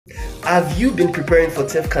Have you been preparing for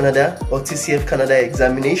TEF Canada or TCF Canada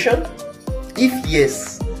examination? If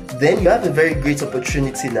yes, then you have a very great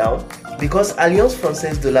opportunity now, because Alliance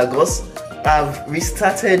Française de Lagos have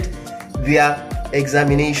restarted their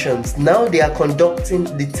examinations. Now they are conducting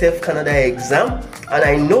the TEF Canada exam, and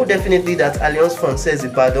I know definitely that Alliance Française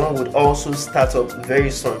Ibadan would also start up very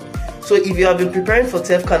soon. So if you have been preparing for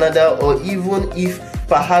TEF Canada, or even if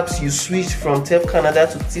perhaps you switched from TEF Canada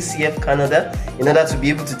to TCF Canada in order to be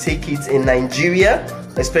able to take it in Nigeria,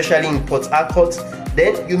 especially in Port Harcourt,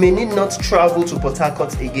 then you may need not travel to Port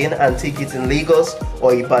Harcourt again and take it in Lagos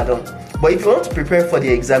or Ibadan. But if you want to prepare for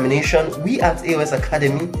the examination, we at AOS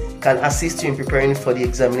Academy can assist you in preparing for the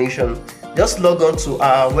examination. Just log on to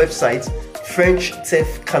our website,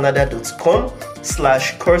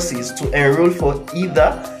 frenchtefcanada.com/courses, to enroll for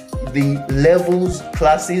either the levels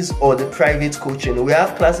classes or the private coaching. We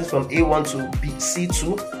have classes from A1 to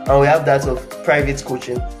C2, and we have that of private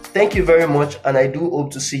coaching. Thank you very much, and I do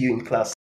hope to see you in class.